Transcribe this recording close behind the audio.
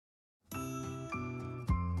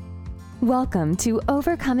Welcome to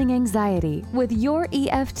Overcoming Anxiety with your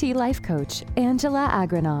EFT life coach, Angela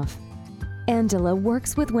Agranoff. Angela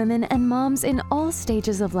works with women and moms in all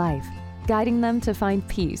stages of life, guiding them to find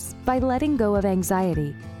peace by letting go of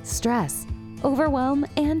anxiety, stress, overwhelm,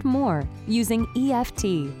 and more using EFT,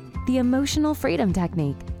 the emotional freedom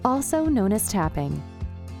technique, also known as tapping.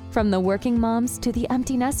 From the working moms to the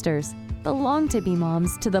empty nesters, the long-to-be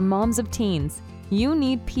moms to the moms of teens, you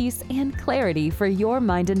need peace and clarity for your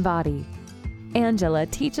mind and body. Angela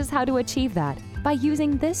teaches how to achieve that by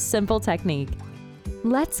using this simple technique.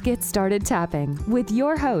 Let's get started tapping with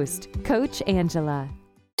your host, Coach Angela.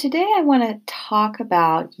 Today I want to talk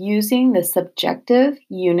about using the subjective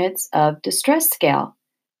units of distress scale,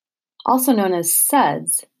 also known as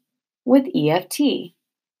SUDS, with EFT.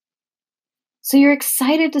 So you're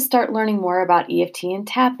excited to start learning more about EFT and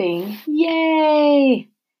tapping. Yay!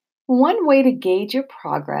 One way to gauge your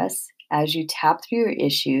progress as you tap through your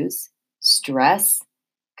issues, stress,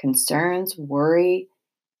 concerns, worry,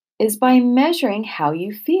 is by measuring how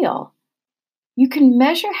you feel. You can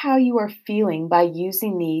measure how you are feeling by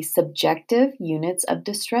using the subjective units of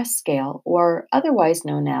distress scale, or otherwise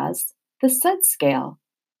known as the SUDS scale.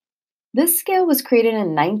 This scale was created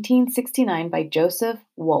in 1969 by Joseph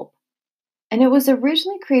Wolpe, and it was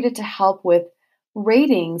originally created to help with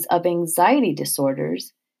ratings of anxiety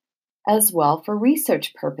disorders as well for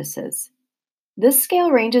research purposes. This scale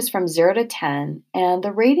ranges from 0 to 10, and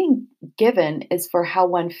the rating given is for how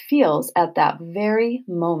one feels at that very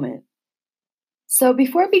moment. So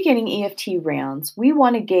before beginning EFT rounds, we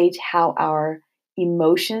want to gauge how our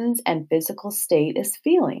emotions and physical state is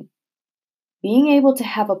feeling. Being able to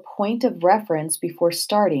have a point of reference before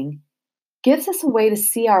starting gives us a way to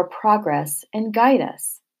see our progress and guide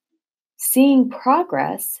us. Seeing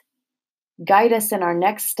progress guide us in our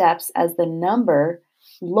next steps as the number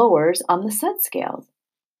lowers on the SUDS scale.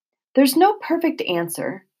 There's no perfect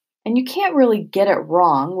answer, and you can't really get it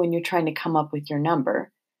wrong when you're trying to come up with your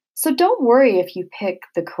number. So don't worry if you pick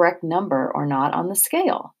the correct number or not on the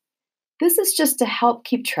scale. This is just to help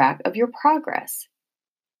keep track of your progress.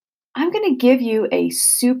 I'm going to give you a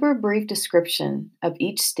super brief description of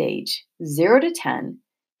each stage, 0 to 10,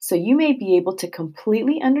 so you may be able to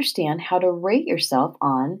completely understand how to rate yourself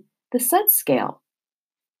on the SUDS scale.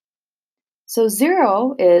 So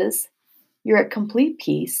 0 is you're at complete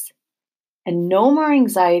peace and no more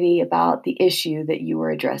anxiety about the issue that you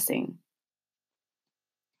were addressing.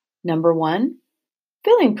 Number 1,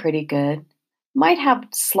 feeling pretty good. Might have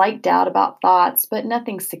slight doubt about thoughts, but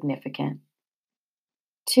nothing significant.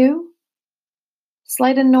 2,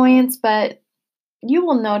 slight annoyance, but you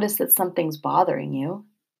will notice that something's bothering you.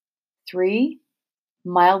 3,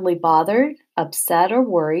 mildly bothered, upset, or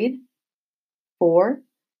worried. 4,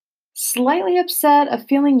 slightly upset, a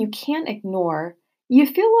feeling you can't ignore. You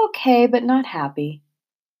feel okay, but not happy.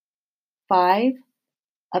 5,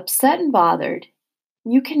 upset and bothered.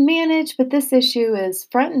 You can manage, but this issue is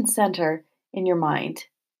front and center in your mind.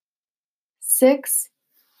 6,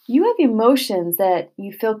 you have emotions that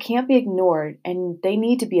you feel can't be ignored and they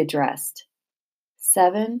need to be addressed.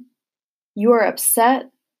 7, you are upset,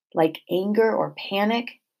 like anger or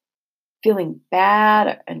panic, feeling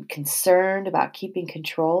bad and concerned about keeping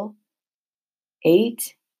control.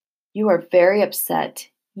 8, you are very upset.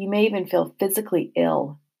 You may even feel physically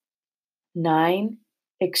ill. 9,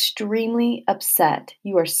 extremely upset.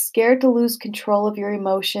 You are scared to lose control of your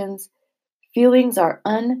emotions. Feelings are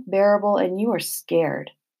unbearable and you are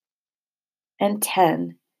scared. And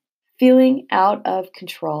 10, feeling out of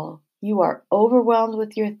control. You are overwhelmed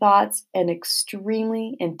with your thoughts and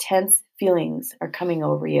extremely intense feelings are coming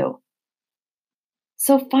over you.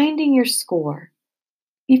 So finding your score.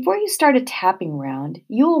 Before you start a tapping round,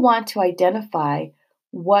 you will want to identify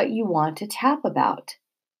what you want to tap about.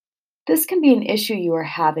 This can be an issue you are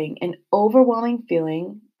having, an overwhelming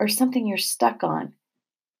feeling, or something you're stuck on.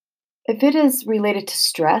 If it is related to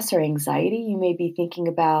stress or anxiety, you may be thinking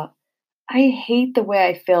about, I hate the way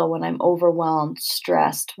I feel when I'm overwhelmed,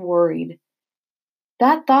 stressed, worried.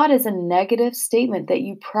 That thought is a negative statement that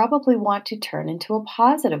you probably want to turn into a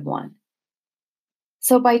positive one.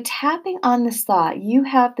 So by tapping on this thought, you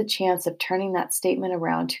have the chance of turning that statement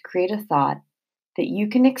around to create a thought that you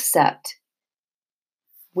can accept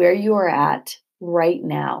where you are at right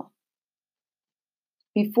now.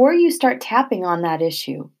 Before you start tapping on that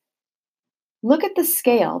issue, look at the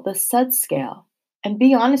scale, the SUDS scale, and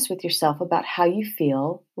be honest with yourself about how you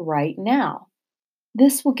feel right now.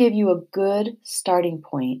 This will give you a good starting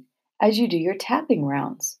point as you do your tapping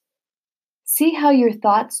rounds. See how your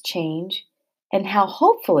thoughts change and how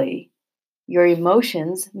hopefully your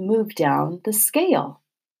emotions move down the scale.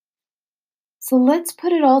 So let's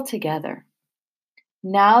put it all together.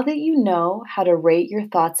 Now that you know how to rate your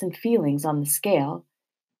thoughts and feelings on the scale,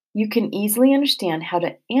 you can easily understand how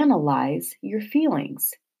to analyze your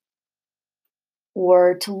feelings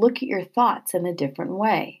or to look at your thoughts in a different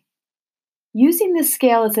way. Using this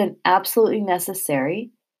scale isn't absolutely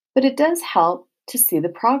necessary, but it does help to see the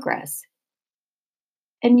progress.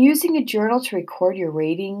 And using a journal to record your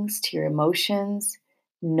ratings to your emotions,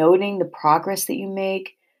 noting the progress that you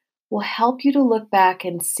make, will help you to look back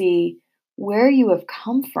and see where you have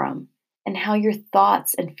come from and how your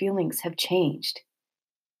thoughts and feelings have changed.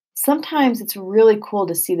 Sometimes it's really cool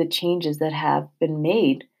to see the changes that have been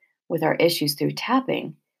made with our issues through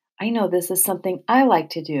tapping. I know this is something I like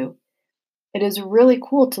to do. It is really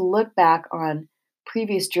cool to look back on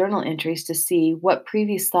previous journal entries to see what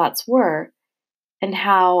previous thoughts were and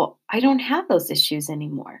how I don't have those issues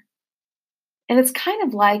anymore. And it's kind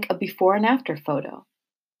of like a before and after photo.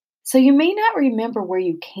 So you may not remember where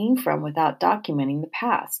you came from without documenting the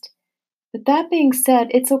past. But that being said,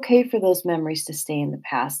 it's okay for those memories to stay in the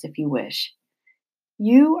past if you wish.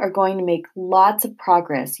 You are going to make lots of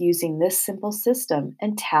progress using this simple system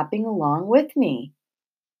and tapping along with me.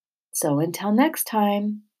 So until next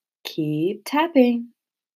time, keep tapping.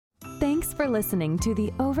 Thanks for listening to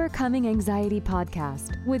the Overcoming Anxiety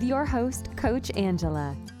podcast with your host, Coach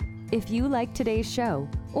Angela. If you like today's show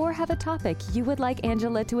or have a topic you would like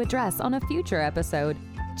Angela to address on a future episode,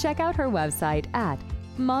 check out her website at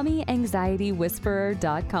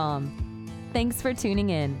mommyanxietywhisperer.com. Thanks for tuning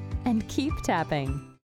in and keep tapping.